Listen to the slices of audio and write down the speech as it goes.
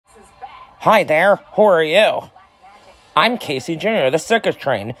Hi there, who are you? I'm Casey Jr., the circus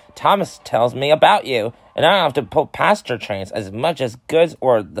train. Thomas tells me about you, and I don't have to pull passenger trains as much as goods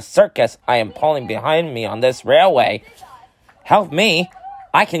or the circus I am pulling behind me on this railway. Help me,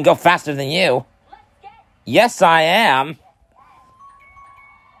 I can go faster than you. Yes, I am.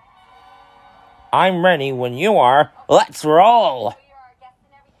 I'm ready when you are. Let's roll.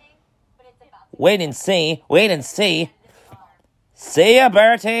 Wait and see, wait and see. See ya,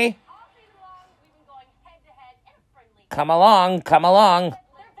 Bertie. Come along, come along.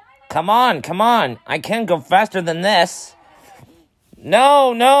 Come on, come on. I can't go faster than this.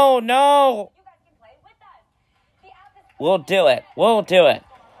 No, no, no. We'll do it, we'll do it.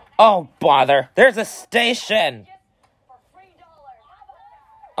 Oh, bother, there's a station.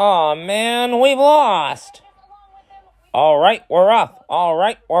 Aw, man, we've lost. All right, we're off. All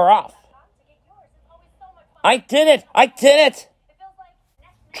right, we're off. I did it! I did it!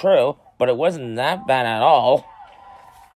 True, but it wasn't that bad at all.